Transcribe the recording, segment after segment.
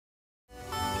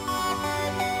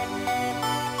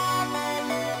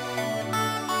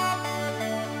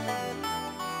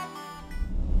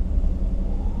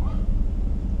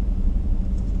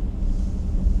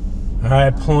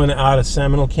right, pulling out of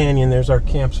Seminole Canyon. There's our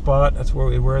camp spot. That's where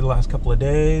we were the last couple of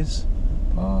days.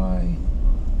 Bye.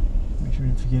 Make sure we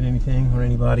didn't forget anything or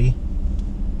anybody.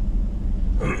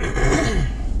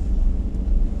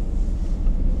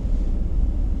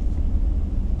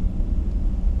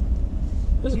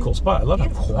 This is a cool spot. I love how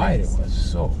quiet it was.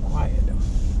 So quiet.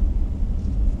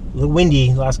 A little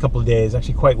windy last couple of days.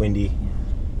 Actually quite windy.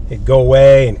 It'd go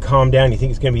away and calm down. You think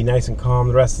it's going to be nice and calm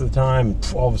the rest of the time.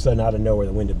 And all of a sudden, out of nowhere,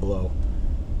 the wind would blow,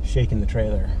 shaking the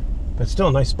trailer. But still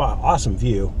a nice spot. Awesome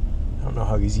view. I don't know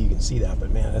how easy you can see that, but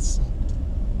man, that's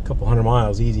a couple 100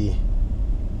 miles easy.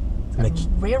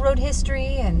 And railroad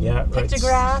history and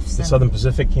pictographs. Right. The Southern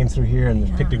Pacific came through here, and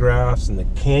there's pictographs, and the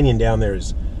canyon down there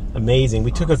is amazing.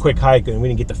 We took a quick hike, and we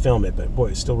didn't get to film it, but boy,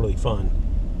 it's still really fun.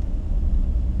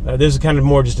 This is kind of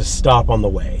more just a stop on the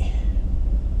way.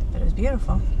 But it was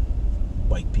beautiful.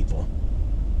 Bike people,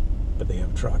 but they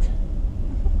have a truck.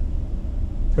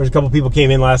 There was a couple people came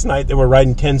in last night that were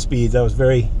riding 10 speeds. I was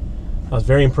very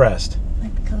impressed. I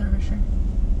like the color of her shirt.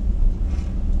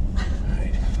 All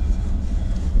right.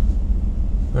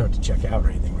 I don't have to check out or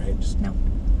anything, right? Just no.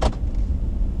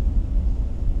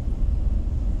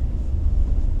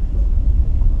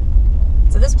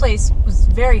 So this place was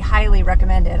very highly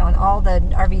recommended on all the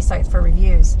RV sites for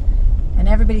reviews. And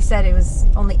everybody said it was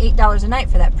only $8 a night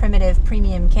for that primitive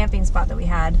premium camping spot that we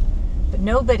had. But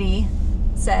nobody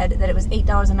said that it was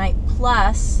 $8 a night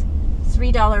plus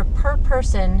 $3 per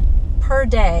person per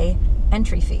day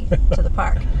entry fee to the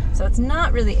park. So it's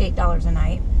not really $8 a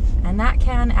night. And that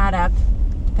can add up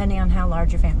depending on how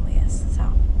large your family is.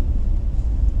 So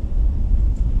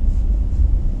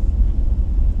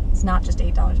it's not just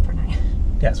 $8 per night.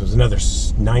 yeah, so it was another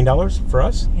 $9 for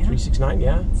us. Yeah. $369,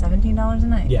 yeah. $17 a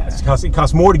night. Yeah, it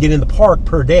costs more to get in the park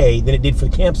per day than it did for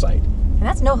the campsite. And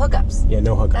that's no hookups. Yeah,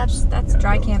 no hookups. That's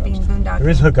dry camping, boondocking. There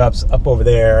is hookups up over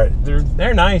there.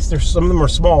 They're nice. Some of them are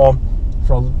small.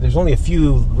 There's only a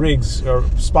few rigs or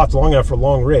spots long enough for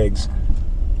long rigs.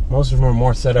 Most of them are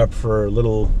more set up for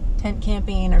little tent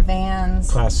camping or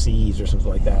vans, Class C's or something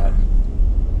like that.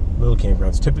 Little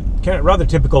campgrounds, rather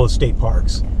typical of state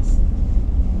parks. Yes.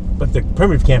 But the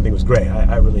primitive camping was great.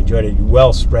 I really enjoyed it.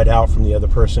 Well spread out from the other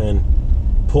person.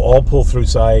 All pull-through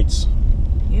sites.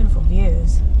 Beautiful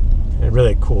views. And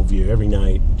really a cool view every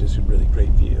night. Just a really great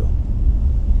view.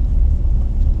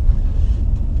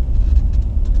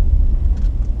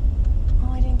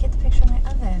 Oh, I didn't get the picture of my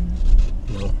oven.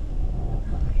 No. Oh,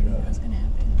 I knew that was going to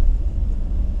happen.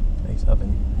 Nice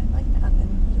oven. I like the oven.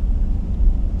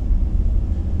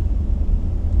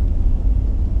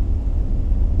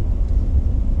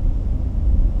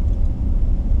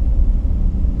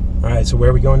 All right, so where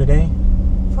are we going today?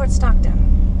 Fort Stockton.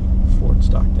 Fort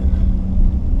Stockton.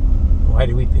 Why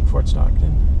do we pick Fort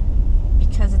Stockton?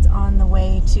 Because it's on the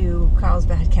way to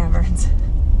Carlsbad Caverns.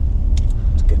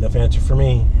 It's a good enough answer for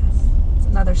me. Yes. It's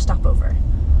another stopover.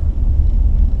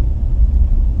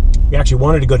 We actually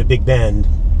wanted to go to Big Bend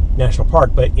National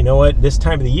Park, but you know what? This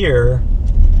time of the year,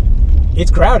 it's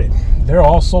crowded. They're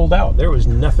all sold out. There was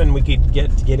nothing we could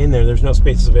get to get in there. There's no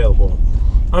spaces available.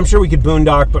 I'm sure we could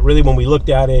boondock, but really when we looked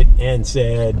at it and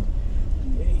said,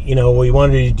 you know, we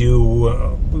wanted to do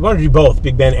both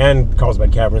Big Bend and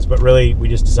Carlsbad Caverns, but really we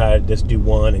just decided to just do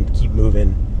one and keep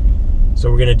moving. So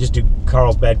we're gonna just do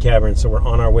Carlsbad Caverns. So we're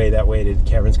on our way that way to the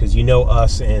caverns because you know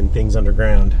us and things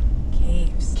underground.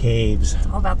 Caves. Caves. It's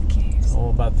all about the caves. It's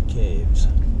all about the caves.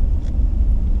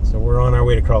 So we're on our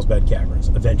way to Carlsbad Caverns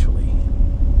eventually.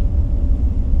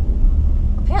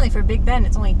 Apparently for Big Bend,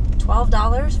 it's only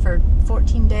 $12 for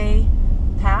 14-day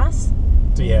pass.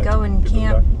 So you go and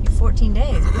camp 14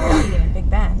 days in Big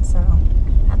Bend. So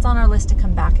that's on our list to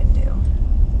come back and do.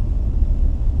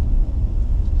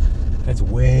 That's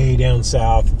way down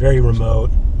south, very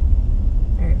remote.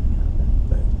 Very remote.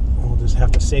 But we'll just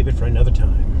have to save it for another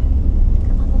time. Look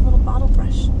at all the little bottle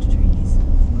brush trees. I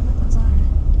wonder what those are.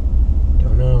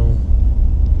 Don't know.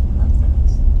 I love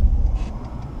those.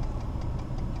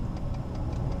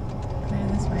 Clear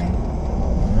this way.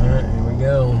 All right, here we go.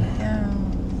 Go.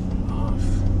 Off.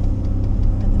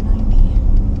 For the 90.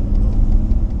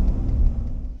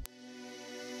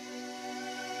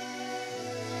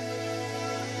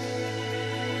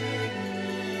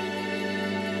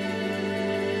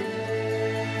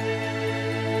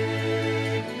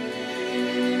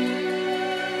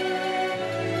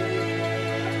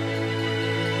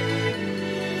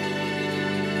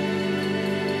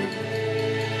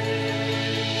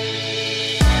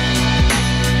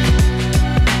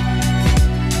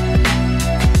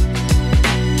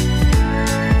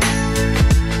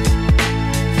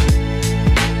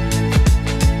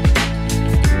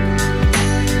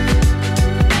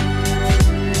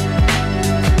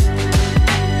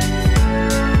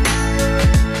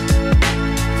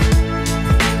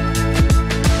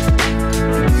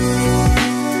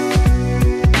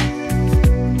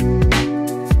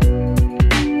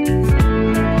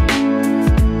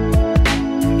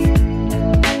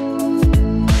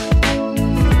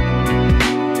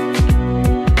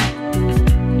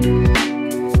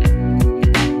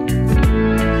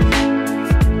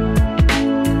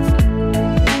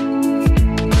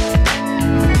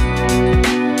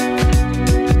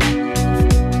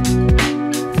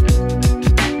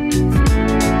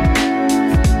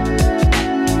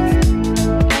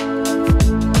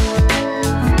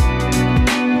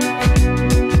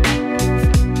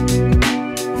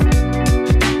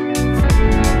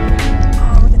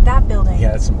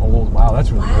 that's some old. Wow, that's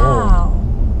really Wow. old.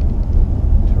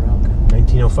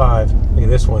 1905. Look at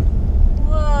this one.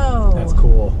 Whoa. That's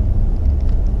cool.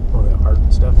 All the art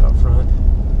and stuff out front.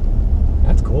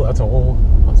 That's cool. That's an old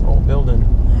building.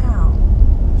 Wow.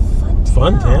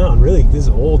 Fun town. Really, this is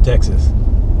old Texas.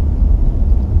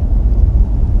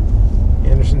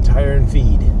 Anderson Tire and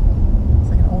Feed. It's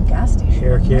like an old gas station.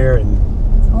 Hair care and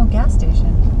It's an old gas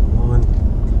station.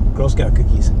 Girl Scout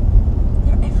cookies.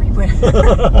 They're everywhere.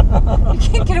 You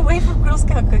can't get away from Girl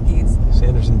Scout cookies.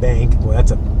 Sanderson Bank. Well,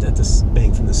 that's a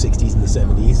bank from the 60s and the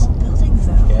 70s. Old buildings,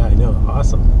 though. Yeah, I know.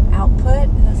 Awesome. Output.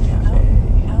 That's an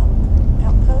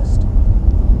outpost.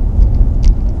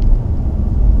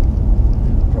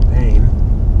 Propane.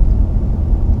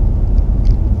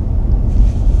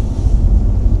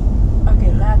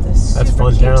 Okay, that's a super That's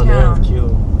fun cute town. Yeah,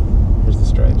 cute. Here's the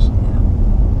stripes.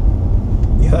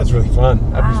 Yeah, that's really fun.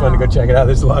 That'd be fun to go check it out.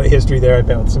 There's a lot of history there. I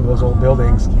found some of those old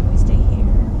buildings. Can we stay here?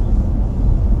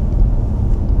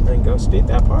 And go stay at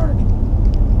that park.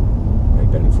 Right,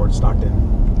 better than Fort Stockton.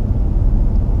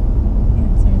 Yeah,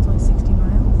 so it's only 60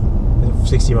 miles. Is it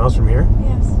 60 miles from here?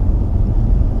 Yes.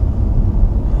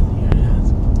 Yeah,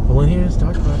 let's pull in here. Let's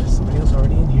talk about it. Somebody else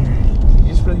already in here. You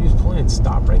just really just pull in and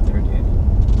stop right there, dude.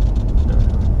 No.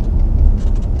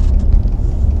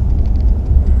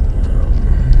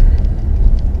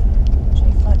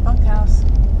 J-Flood bunkhouse.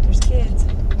 There's kids.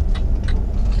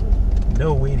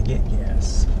 No way to get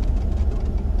gas.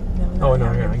 No,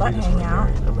 No, your I butt can just hang run out.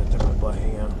 there. I'm gonna take my butt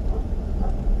hang out.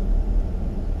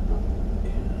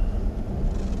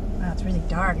 Wow, it's really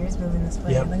dark. Here's moving this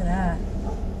way. Yep. Look at that.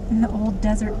 And the old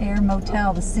Desert Air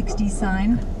Motel, the 60s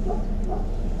sign. I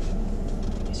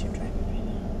guess you're driving right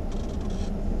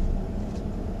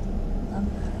now. Love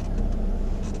that.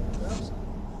 Oops.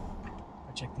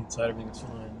 I checked the inside, everything was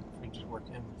fine. Fridge is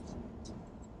working.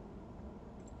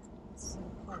 So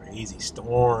cool. Crazy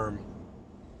storm.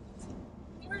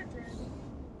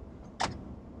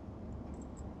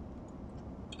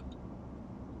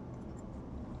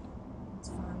 It's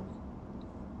fun.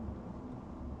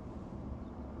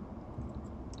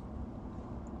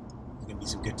 There's gonna be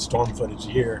some good storm footage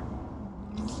here.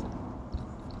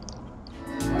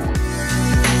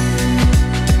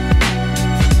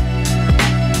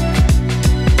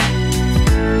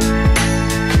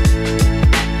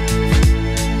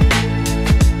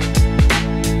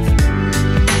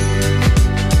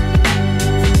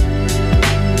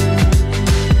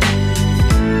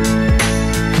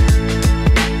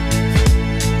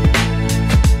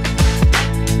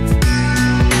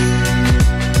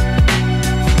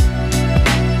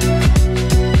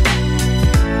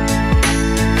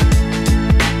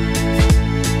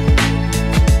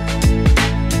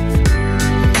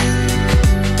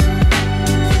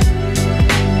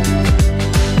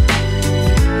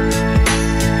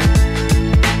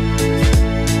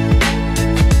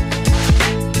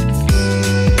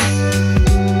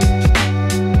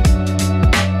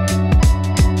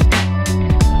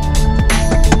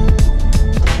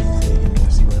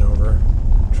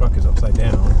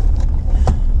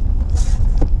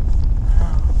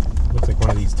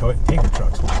 Tanker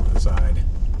trucks went over the side.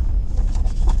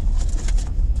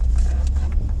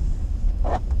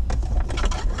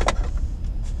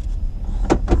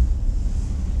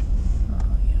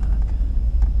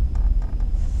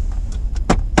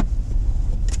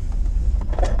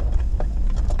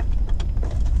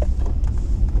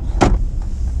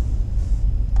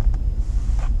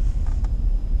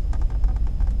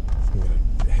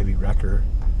 Got a heavy wrecker.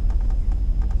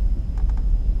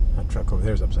 That truck over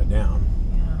there is upside down.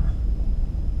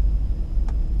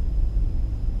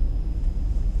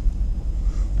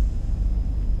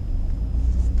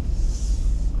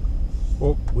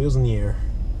 Oh, wheels in the air.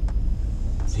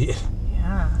 See it?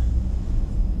 Yeah.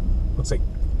 Looks like,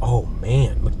 oh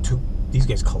man, look, these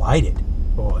guys collided.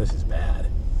 Oh, this is bad.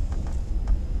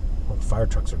 All the fire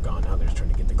trucks are gone now. They're just trying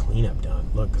to get the cleanup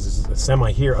done. Look, because this is a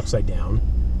semi here upside down,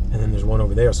 and then there's one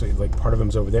over there. So like part of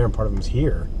them's over there and part of them's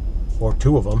here, or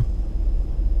two of them.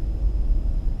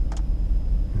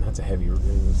 And that's a heavy.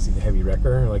 See the heavy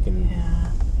wrecker, like in.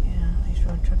 Yeah, these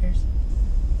road truckers.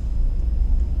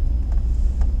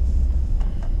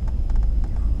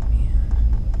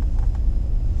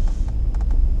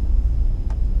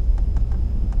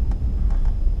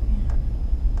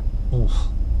 Oof.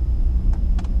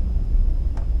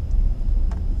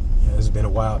 Yeah, this has been a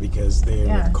while because they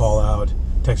had to call out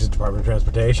Texas Department of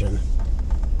Transportation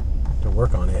to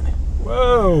work on it.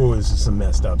 Whoa, this is some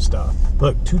messed up stuff.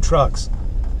 Look, two trucks.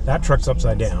 That truck's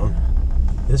upside down.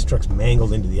 This truck's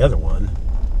mangled into the other one.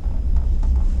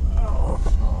 Oh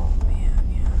man,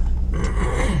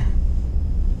 yeah.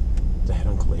 Is that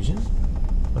head-on collision?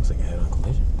 Looks like a head-on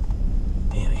collision.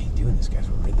 Man, I hate doing this, guys.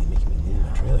 We're really making me lean in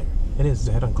my trailer. It is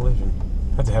a head-on collision.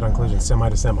 That's a head-on collision, semi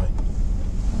to semi. Oh,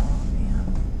 man.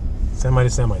 Semi to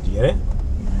semi. Do you get it?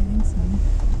 Yeah, I think so.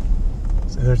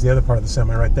 So there's the other part of the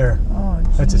semi right there. Oh,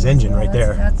 That's his engine right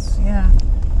there. That's, yeah.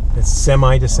 It's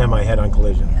semi to semi head-on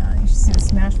collision. Yeah, you should see the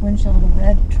smashed windshield of the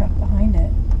red truck behind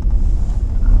it.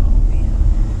 Oh, man.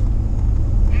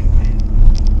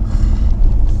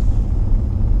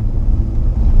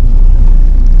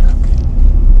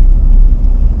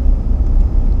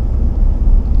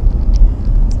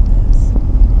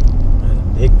 That's a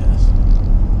big mess.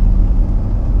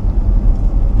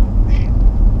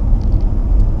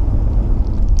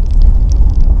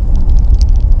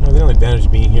 The only advantage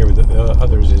of being here with the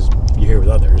others is you're here with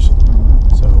others.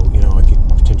 So, I could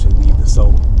potentially leave the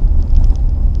solar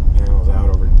panels out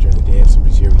over during the day if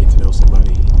somebody's here. We get to know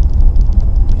somebody.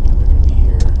 They're going to be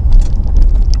here.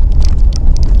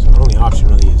 So the only option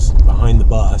really is behind the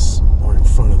bus or in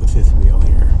front of the fifth wheel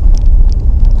here.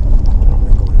 I don't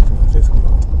mind going in front of the fifth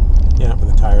wheel. Yeah, with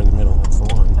a tire in the middle. That's the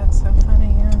one. That's so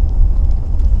funny, yeah.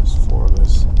 There's 4 of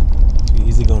us. So you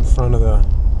easily go in front of the...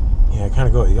 Yeah,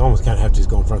 you almost kind of have to just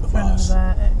go in front of the bus. In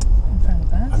front of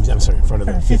the bus? I'm sorry, in front of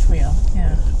the fifth wheel.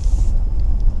 Yeah.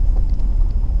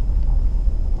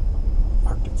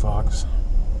 Arctic Fox.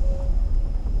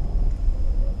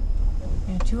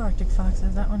 Yeah, 2 Arctic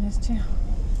Foxes. That one is too.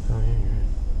 Oh, yeah, you're right.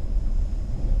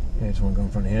 Yeah, I just want to go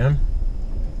in front of him.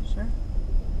 Sure.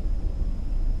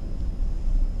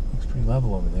 Looks pretty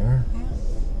level over there.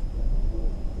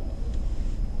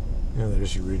 Yeah. There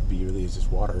should be really is just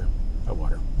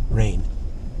rain.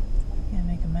 Yeah,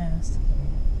 make a mess.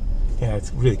 Yeah,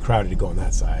 it's really crowded to go on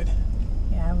that side.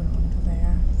 Yeah, I wouldn't want to go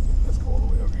there. Let's go all the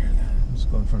way over here then. Just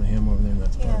go in front of him over there and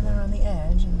that's Yeah, they're on the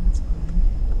edge and that's fine.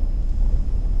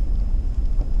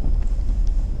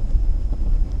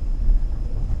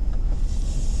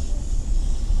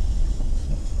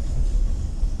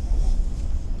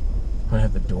 Want to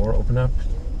have the door open up?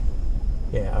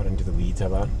 Yeah, out into the weeds, how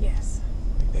about? Yes.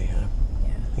 Like they have.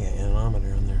 Yeah. Yeah,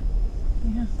 anemometer on there.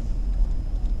 Yeah.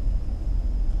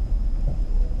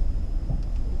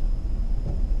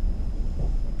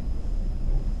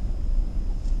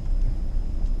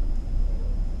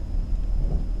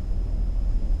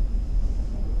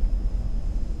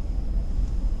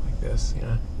 Like this,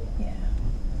 Yeah.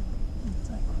 It's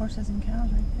like horses and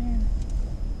cows right there.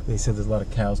 They said there's a lot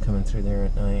of cows coming through there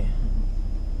at night.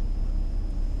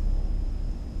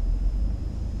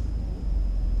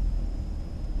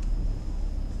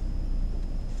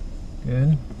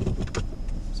 Good.